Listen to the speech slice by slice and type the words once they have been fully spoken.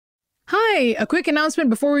Hi, a quick announcement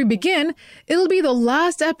before we begin. It'll be the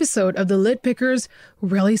last episode of the Lit Pickers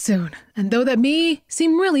really soon. And though that may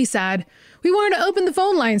seem really sad, we wanted to open the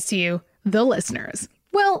phone lines to you, the listeners.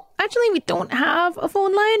 Well, actually, we don't have a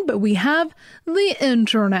phone line, but we have the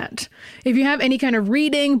internet. If you have any kind of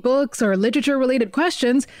reading, books, or literature-related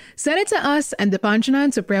questions, send it to us, and Dipanjana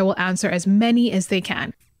and Supriya will answer as many as they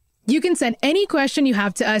can. You can send any question you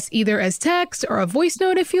have to us either as text or a voice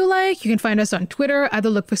note if you like. You can find us on Twitter, either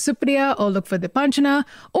look for Supriya or look for Dipanjana,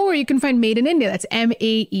 or you can find Made in India, that's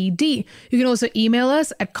MAED. You can also email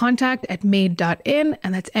us at contact@made.in,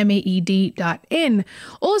 and that's MAED.in.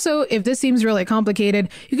 Also, if this seems really complicated,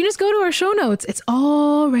 you can just go to our show notes. It's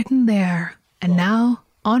all written there. And now,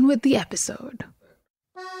 on with the episode.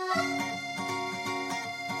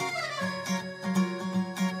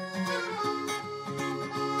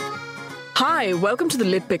 Hi, welcome to the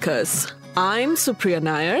Lit Pickers. I'm Supriya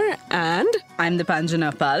Nair and I'm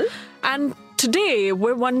Dipanjana Pal. And today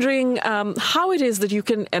we're wondering how it is that you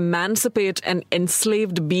can emancipate an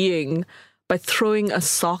enslaved being by throwing a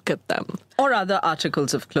sock at them. Or other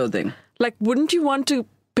articles of clothing. Like, wouldn't you want to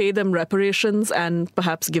pay them reparations and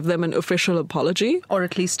perhaps give them an official apology? Or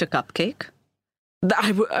at least a cupcake?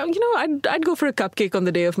 I'd go for a cupcake on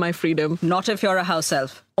the day of my freedom. Not if you're a house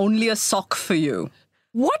elf. Only a sock for you.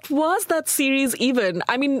 What was that series even?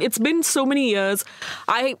 I mean, it's been so many years.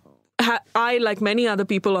 I, like many other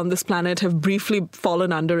people on this planet, have briefly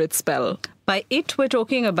fallen under its spell. By it, we're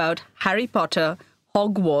talking about Harry Potter,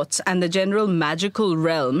 Hogwarts, and the general magical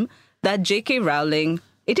realm that J.K. Rowling...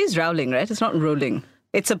 It is Rowling, right? It's not Rowling.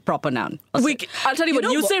 It's a proper noun. I'll tell you what,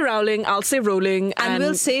 you say Rowling, I'll say Rowling. And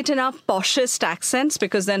we'll say it in our poshest accents,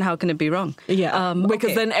 because then how can it be wrong? Yeah,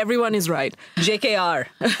 because then everyone is right. JKR.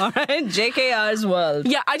 All right? JKR's world.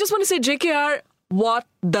 Yeah, I just want to say JKR, what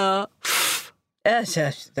the f...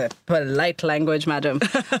 The polite language, madam.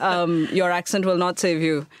 Your accent will not save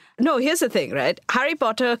you. No, here's the thing, right? Harry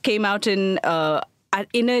Potter came out in a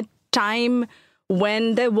time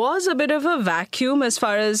when there was a bit of a vacuum as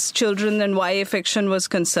far as children and YA fiction was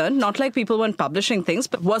concerned. Not like people weren't publishing things,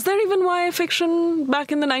 but... Was there even YA fiction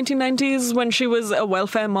back in the 1990s when she was a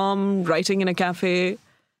welfare mom writing in a cafe?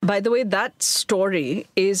 By the way, that story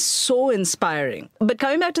is so inspiring. But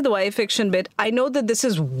coming back to the YA fiction bit, I know that this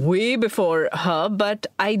is way before her, but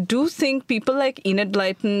I do think people like Enid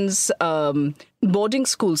Blyton's boarding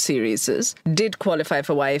school series did qualify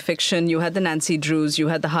for YA fiction. You had the Nancy Drews, you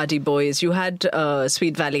had the Hardy Boys, you had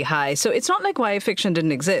Sweet Valley High. So it's not like YA fiction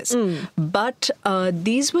didn't exist. But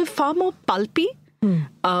these were far more pulpy.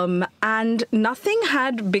 And nothing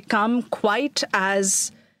had become quite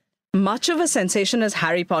as much of a sensation as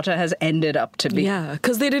Harry Potter has ended up to be. Yeah,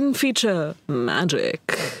 because they didn't feature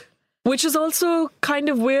magic. Which is also kind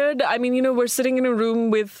of weird. I mean, we're sitting in a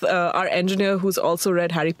room with our engineer who's also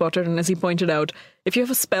read Harry Potter, and as he pointed out, if you have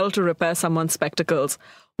a spell to repair someone's spectacles,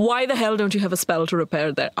 why the hell don't you have a spell to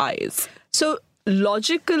repair their eyes? So,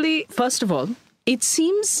 logically, first of all, it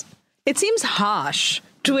seems harsh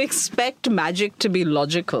to expect magic to be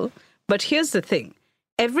logical, but here's the thing.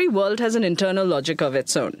 Every world has an internal logic of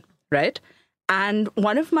its own, right? And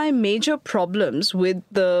one of my major problems with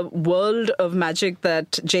the world of magic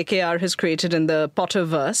that JKR has created in the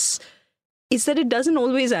Potterverse is that it doesn't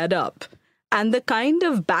always add up. And the kind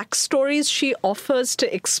of backstories she offers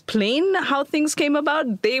to explain how things came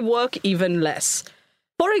about, they work even less.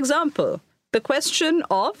 For example, the question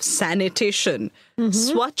of sanitation,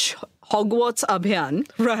 Swachh Hogwarts Abhiyan,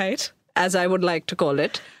 right, as I would like to call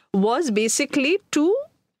it, was basically to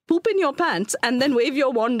poop in your pants and then wave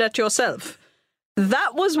your wand at yourself.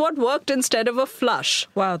 That was what worked instead of a flush.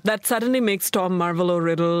 Wow, that suddenly makes Tom Marvolo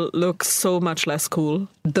Riddle look so much less cool.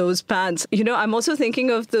 Those pants. I'm also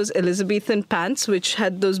thinking of those Elizabethan pants which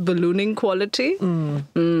had those ballooning quality.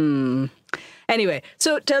 Anyway,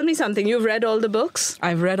 so tell me something. You've read all the books?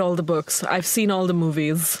 I've read all the books. I've seen all the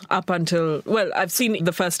movies up until... Well, I've seen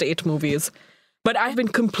the first 8 movies. But I've been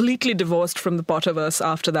completely divorced from the Potterverse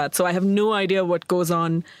after that. So I have no idea what goes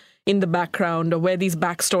on in the background or where these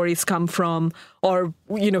backstories come from or,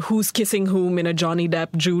 who's kissing whom in a Johnny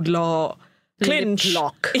Depp, Jude Law clinch.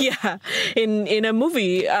 Lock. Yeah. In a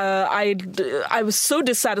movie, I was so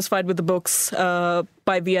dissatisfied with the books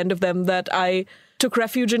by the end of them that I took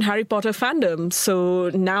refuge in Harry Potter fandom. So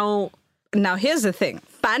now here's the thing.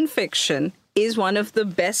 Fan fiction is one of the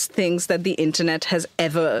best things that the internet has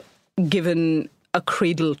ever given a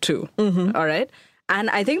cradle to. All right? And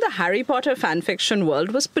I think the Harry Potter fanfiction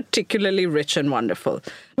world was particularly rich and wonderful.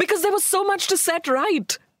 Because there was so much to set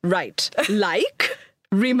right. Right. Like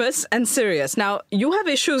Remus and Sirius. Now, you have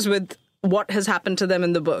issues with what has happened to them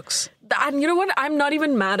in the books. And you know what? I'm not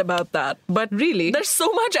even mad about that. But Really? there's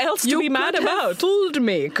so much else to be mad could have about. fooled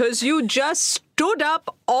me because you just stood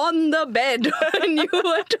up on the bed when you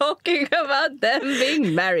were talking about them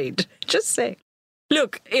being married. Just say.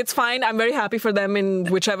 Look, it's fine. I'm very happy for them in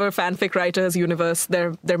whichever fanfic writer's universe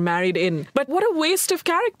they're married in. But what a waste of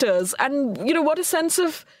characters. And, you know, what a sense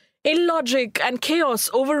of illogic and chaos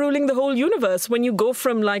overruling the whole universe when you go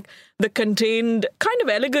from like the contained, kind of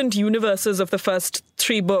elegant universes of the first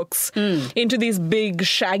 3 books into these big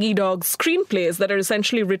shaggy dog screenplays that are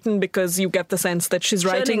essentially written because you get the sense that she's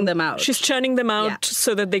writing them out. She's churning them out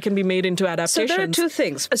so that they can be made into So adaptations. there are 2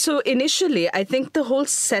 things. So initially, I think the whole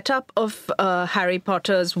setup of Harry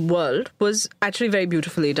Potter's world was actually very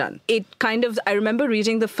beautifully done. It kind of, I remember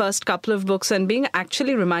reading the first couple of books and being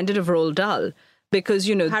actually reminded of Roald Dahl. Because,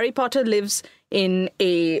 you know, Harry Potter lives in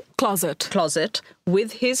a closet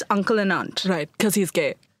with his uncle and aunt. Right, because he's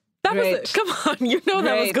gay. That was it. Come on, you know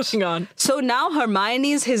that was going on. So now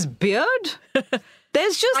Hermione is his beard?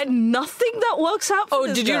 There's just nothing that works out for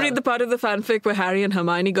this did you girl. read the part of the fanfic where Harry and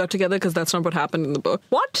Hermione got together? Because that's not what happened in the book.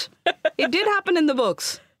 What? It did happen in the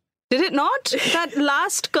books. Did it not? That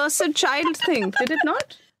last cursed child thing, did it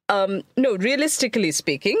not? No, realistically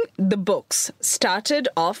speaking, the books started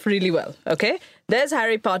off really well, okay? There's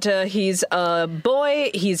Harry Potter. He's a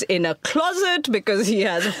boy. He's in a closet because he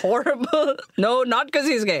has horrible... No, not because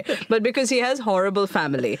he's gay, but because he has horrible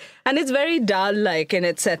family. And it's very Dahl-like in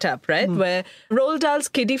its setup, right? Where Roald Dahl's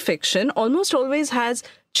kiddie fiction almost always has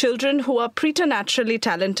children who are preternaturally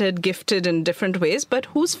talented, gifted in different ways, but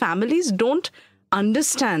whose families don't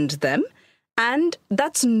understand them. And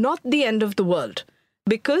that's not the end of the world.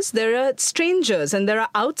 Because there are strangers and there are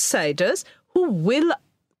outsiders who will,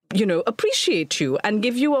 you know, appreciate you and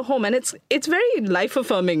give you a home. And it's very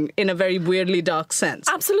life-affirming in a very weirdly dark sense.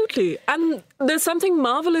 Absolutely. And there's something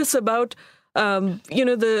marvelous about, you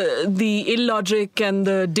know, the illogic and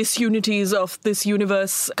the disunities of this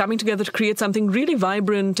universe coming together to create something really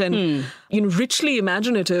vibrant and, you know, richly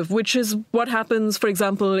imaginative, which is what happens, for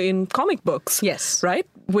example, in comic books. Yes. Right?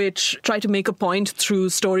 Which try to make a point through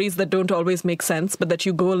stories that don't always make sense, but that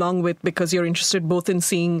you go along with because you're interested both in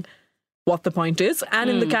seeing what the point is and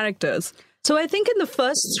in the characters. So I think in the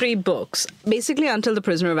first 3 books, basically until The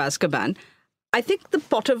Prisoner of Azkaban, I think the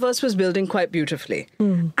Potterverse was building quite beautifully.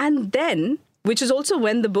 And then, which is also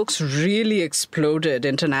when the books really exploded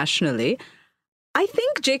internationally, I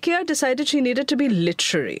think JKR decided she needed to be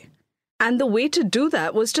literary. And the way to do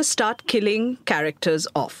that was to start killing characters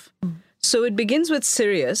off. So it begins with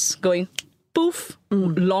Sirius going poof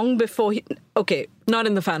long before he... Okay. Not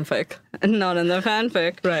in the fanfic. Not in the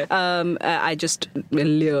fanfic. Right. I just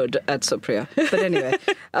leered at Supriya. But anyway,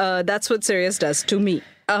 that's what Sirius does to me.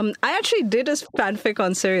 I actually did a fanfic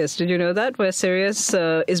on Sirius. Did you know that? Where Sirius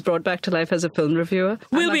is brought back to life as a film reviewer.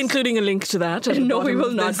 We'll be including a link to that. No, we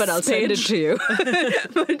will not, but I'll send it to you.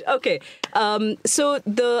 But, okay. So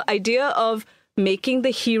the idea of making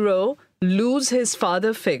the hero lose his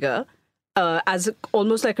father figure as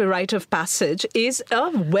almost like a rite of passage is a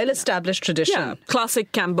well-established tradition. Yeah,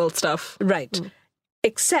 classic Campbell stuff. Right.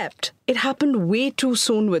 Except it happened way too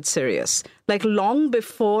soon with Sirius. Like long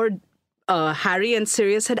before Harry and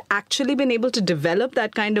Sirius had actually been able to develop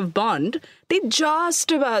that kind of bond, they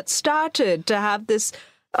just about started to have this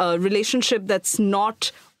relationship that's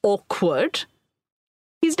not awkward.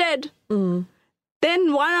 He's dead.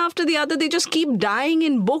 Then one after the other, they just keep dying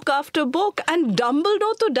in book after book. And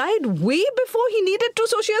Dumbledore died way before he needed to,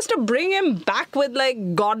 so she has to bring him back with,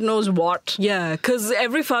 like, God knows what. Yeah, because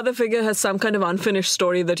every father figure has some kind of unfinished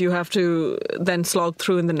story that you have to then slog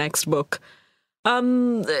through in the next book.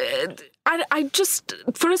 I just,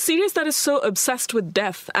 for a series that is so obsessed with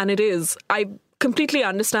death, and it is, I completely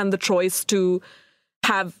understand the choice to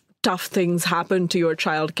have tough things happen to your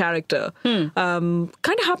child character. Kind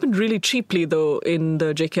of happened really cheaply, though, in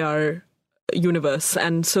the JKR universe.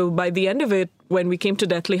 And so by the end of it, when we came to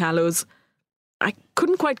Deathly Hallows, I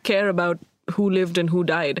couldn't quite care about who lived and who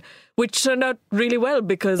died, which turned out really well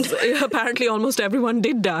because apparently almost everyone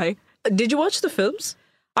did die. Did you watch the films?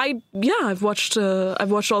 I've watched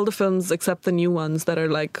all the films except the new ones that are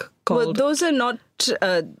like called. Well, those are not.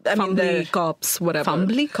 Fumbly Cops, whatever.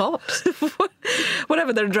 Fumbly Cops,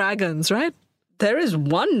 whatever. They're dragons, right? There is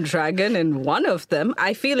one dragon in one of them.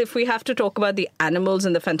 I feel if we have to talk about the animals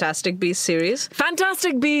in the Fantastic Beasts series,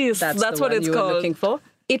 Fantastic Beasts. That's what it's you called. Were looking for.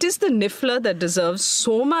 It is the Niffler that deserves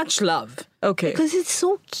so much love. Okay, because it's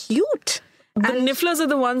so cute. The Nifflers are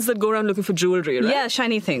the ones that go around looking for jewelry, right? Yeah,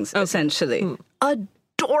 shiny things, essentially. Adorable.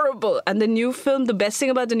 adorable. And the new film, the best thing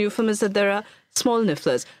about the new film is that there are small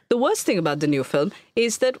nifflers. The worst thing about the new film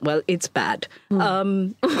is that, well, it's bad.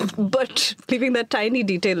 But leaving that tiny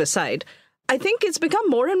detail aside, I think it's become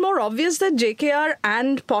more and more obvious that JKR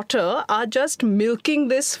and Potter are just milking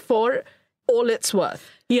this for all it's worth.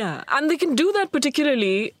 Yeah, and they can do that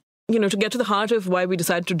particularly, to get to the heart of why we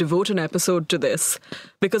decided to devote an episode to this.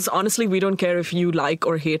 Because honestly, we don't care if you like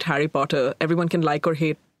or hate Harry Potter. Everyone can like or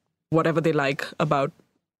hate whatever they like about,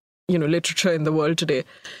 literature in the world today.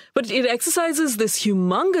 But it exercises this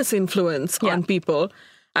humongous influence on people.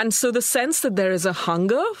 And so the sense that there is a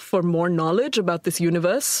hunger for more knowledge about this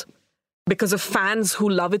universe because of fans who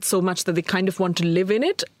love it so much that they kind of want to live in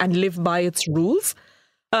it and live by its rules,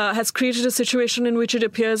 has created a situation in which it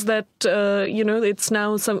appears that, it's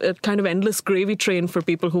now some kind of endless gravy train for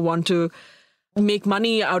people who want to make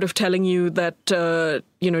money out of telling you that,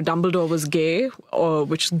 Dumbledore was gay,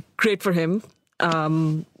 which is great for him.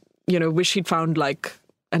 Wish he'd found, like,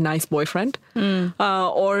 a nice boyfriend,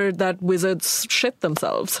 or that wizards shit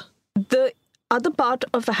themselves. The other part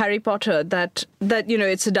of Harry Potter that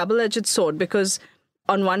it's a double-edged sword, because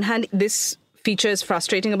on one hand, this feature is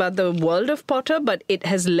frustrating about the world of Potter, but it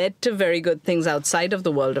has led to very good things outside of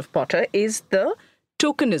the world of Potter, is the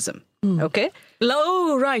tokenism, okay?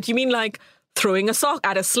 Oh, right. You mean like throwing a sock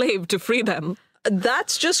at a slave to free them?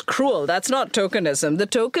 That's just cruel. That's not tokenism. The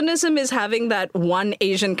tokenism is having that one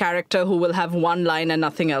Asian character who will have one line and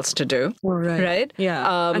nothing else to do. Right?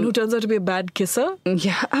 Yeah. And who turns out to be a bad kisser?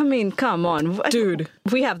 Yeah, I mean, come on. Dude.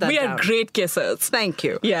 We have that We down. are great kissers. Thank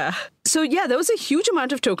you. Yeah. So, there was a huge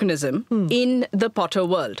amount of tokenism in the Potter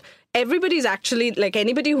world. Everybody's actually, like,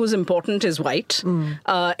 anybody who's important is white.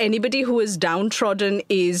 Anybody who is downtrodden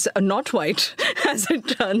is not white, as it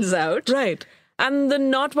turns out. Right. And the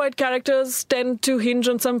not white characters tend to hinge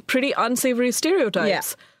on some pretty unsavory stereotypes.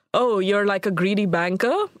 Yeah. Oh, you're like a greedy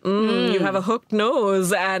banker? You have a hooked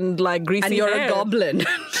nose and like greasy And you're hair. a goblin.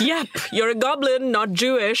 Yep, you're a goblin, not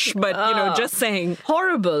Jewish, but, just saying.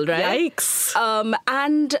 Horrible, right? Yikes.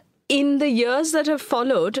 And in the years that have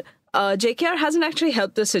followed, JKR hasn't actually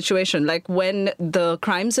helped the situation. Like when the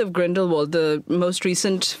Crimes of Grindelwald, the most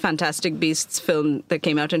recent Fantastic Beasts film that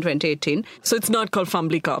came out in 2018. So it's not called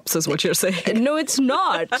Fumbly Cops, is what you're saying. No, it's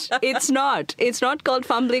not. It's not. It's not called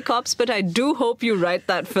Fumbly Cops, but I do hope you write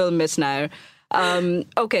that film, Miss Nair.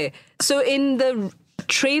 Okay, so in the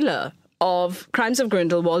trailer of Crimes of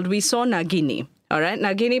Grindelwald, we saw Nagini. All right,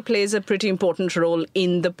 Nagini plays a pretty important role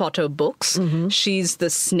in the Potter books. She's the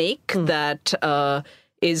snake that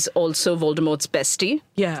is also Voldemort's bestie.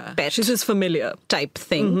 Yeah, pet she's his familiar type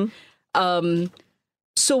thing.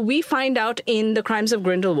 So we find out in the Crimes of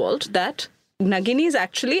Grindelwald that Nagini is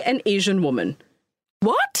actually an Asian woman.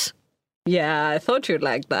 What? Yeah, I thought you'd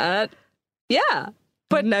like that. Yeah,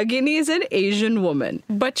 but Nagini is an Asian woman.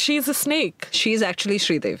 But she's a snake. She's actually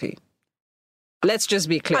Sridevi. Let's just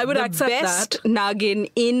be clear. I would accept the best that.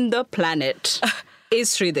 Nagin in the planet is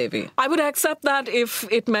Sridevi. I would accept that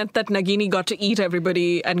if it meant that Nagini got to eat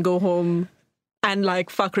everybody and go home and, like,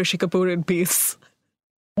 fuck Rishi Kapoor in peace.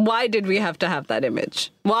 Why did we have to have that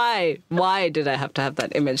image? Why? Why did I have to have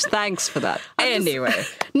that image? Thanks for that. Anyway.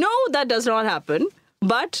 No, that does not happen.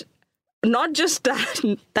 But not just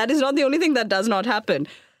that. That is not the only thing that does not happen.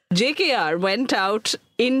 JKR went out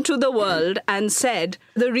into the world and said,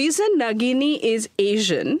 the reason Nagini is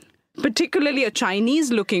Asian, particularly a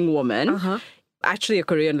Chinese-looking woman, actually a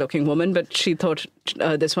Korean-looking woman, but she thought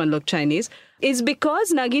this one looked Chinese, is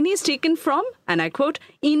because Nagini is taken from, and I quote,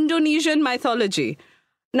 Indonesian mythology.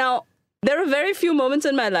 Now, there are very few moments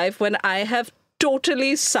in my life when I have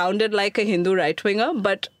totally sounded like a Hindu right-winger,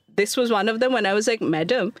 but this was one of them when I was like,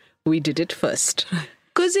 Madam, we did it first.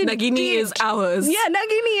 Because Nagini is ours. Yeah,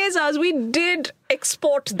 Nagini is ours. We did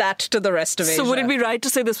export that to the rest of Asia. So would it be right to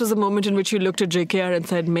say this was a moment in which you looked at JKR and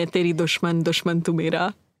said, Main teri dushman, dushman tu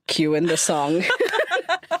mera? Cue in the song.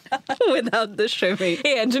 Without the shimmy.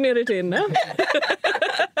 Hey, engineer it in, no?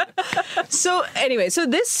 So anyway, so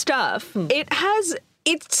this stuff,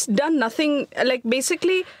 it's done nothing, like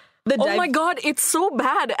basically... Oh my God, it's so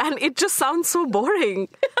bad and it just sounds so boring.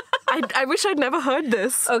 I wish I'd never heard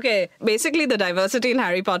this. Okay, basically the diversity in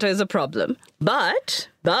Harry Potter is a problem. But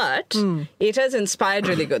it has inspired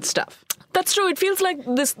really good stuff. That's true. It feels like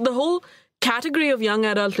the whole category of young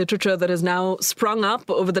adult literature that has now sprung up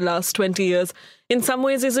over the last 20 years, in some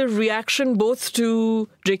ways is a reaction both to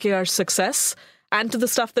JKR's success and to the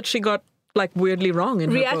stuff that she got like weirdly wrong in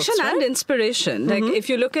her Reaction books, right? and inspiration. Like if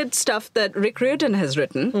you look at stuff that Rick Riordan has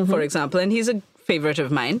written, for example, and he's a favorite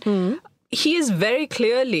of mine, he is very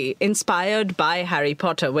clearly inspired by Harry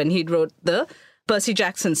Potter when he wrote the Percy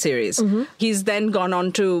Jackson series. He's then gone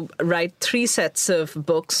on to write 4 sets of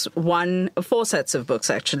books,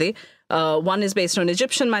 actually. One is based on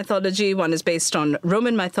Egyptian mythology, one is based on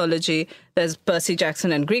Roman mythology, there's Percy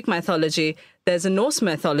Jackson and Greek mythology, there's a Norse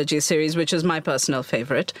mythology series, which is my personal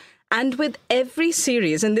favorite. And with every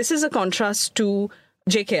series, and this is a contrast to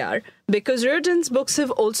JKR, because Riordan's books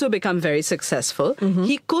have also become very successful,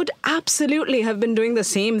 he could absolutely have been doing the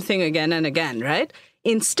same thing again and again, right?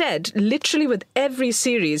 Instead, literally with every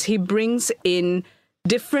series, he brings in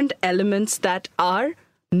different elements that are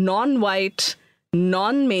non-white,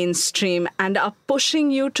 non-mainstream, and are pushing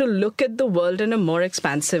you to look at the world in a more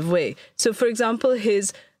expansive way. So, for example,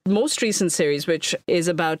 his most recent series, which is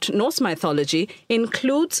about Norse mythology,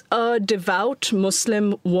 includes a devout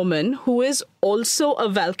Muslim woman who is also a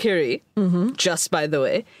Valkyrie, just by the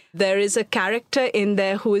way. There is a character in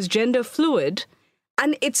there who is gender fluid,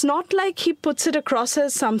 and it's not like he puts it across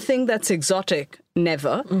as something that's exotic.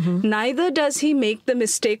 Never. Neither does he make the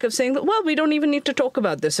mistake of saying that, well, we don't even need to talk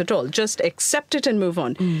about this at all. Just accept it and move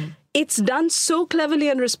on. It's done so cleverly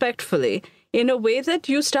and respectfully in a way that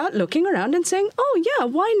you start looking around and saying, oh, yeah,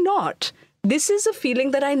 why not? This is a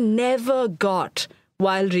feeling that I never got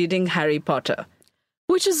while reading Harry Potter.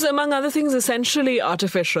 Which is, among other things, essentially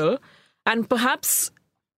artificial. And perhaps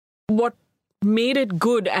what made it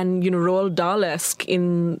good and, Roald Dahl-esque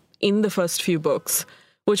in the first few books,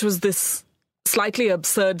 which was this slightly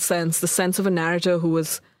absurd sense, the sense of a narrator who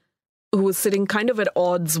was sitting kind of at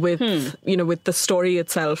odds with, with the story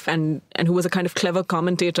itself and who was a kind of clever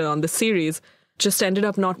commentator on the series, just ended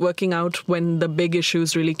up not working out when the big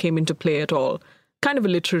issues really came into play at all. Kind of a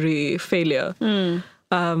literary failure. I'm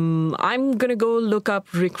going to go look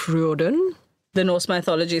up Rick Riordan. The Norse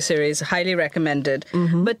mythology series, highly recommended.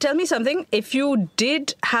 But tell me something, if you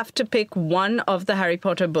did have to pick one of the Harry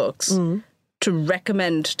Potter books to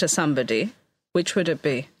recommend to somebody, which would it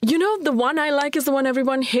be? The one I like is the one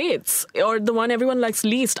everyone hates, or the one everyone likes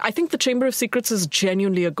least. I think The Chamber of Secrets is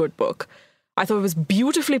genuinely a good book. I thought it was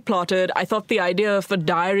beautifully plotted. I thought the idea of a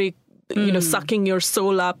diary, sucking your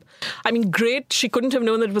soul up. I mean, great. She couldn't have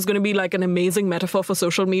known that it was going to be like an amazing metaphor for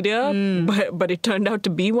social media, but it turned out to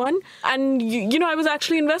be one. And, I was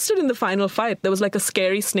actually invested in the final fight. There was like a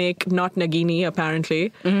scary snake, not Nagini,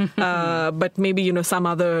 apparently, but maybe, some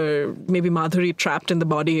other, maybe Madhuri trapped in the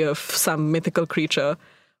body of some mythical creature.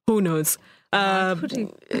 Who knows?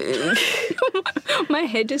 My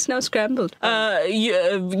head is now scrambled.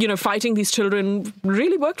 Fighting these children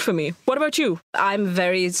really worked for me. What about you? I'm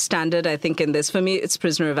very standard, I think, in this. For me, it's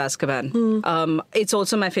Prisoner of Azkaban. It's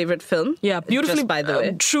also my favorite film. Yeah, beautifully, just by the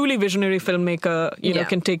way. Truly visionary filmmaker,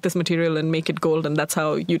 can take this material and make it gold, and that's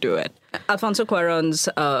how you do it. Alfonso Cuarón's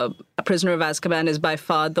Prisoner of Azkaban is by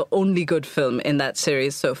far the only good film in that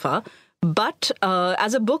series so far. But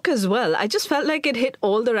as a book as well, I just felt like it hit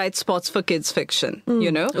all the right spots for kids' fiction,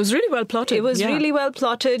 It was really well plotted. It was really well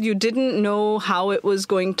plotted. You didn't know how it was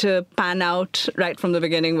going to pan out right from the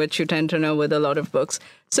beginning, which you tend to know with a lot of books.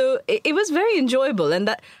 So it was very enjoyable. And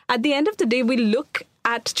that at the end of the day, we look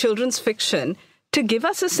at children's fiction to give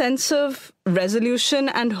us a sense of resolution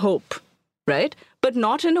and hope, right? But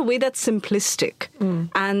not in a way that's simplistic.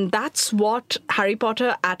 And that's what Harry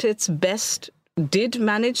Potter at its best did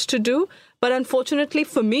manage to do, but unfortunately,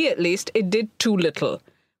 for me at least, it did too little,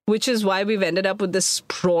 which is why we've ended up with this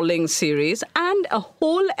sprawling series and a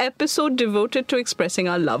whole episode devoted to expressing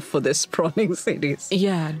our love for this sprawling series.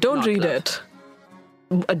 Yeah, don't read it.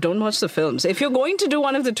 Don't watch the films. If you're going to do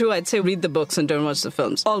one of the two, I'd say read the books and don't watch the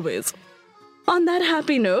films. Always. On that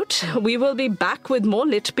happy note, we will be back with more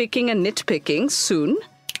lit picking and nitpicking soon.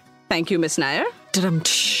 Thank you, Miss Nair.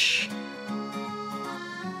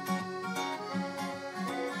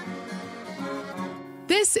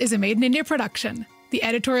 This is a Made in India production. The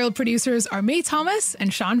editorial producers are May Thomas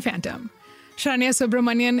and Sean Phantom. Shania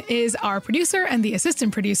Subramanian is our producer, and the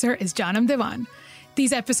assistant producer is Janam Devan.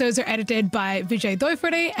 These episodes are edited by Vijay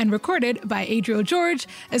Doifore and recorded by Adriel George,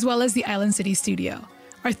 as well as the Island City Studio.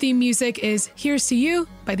 Our theme music is Here's to You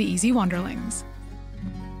by the Easy Wanderlings.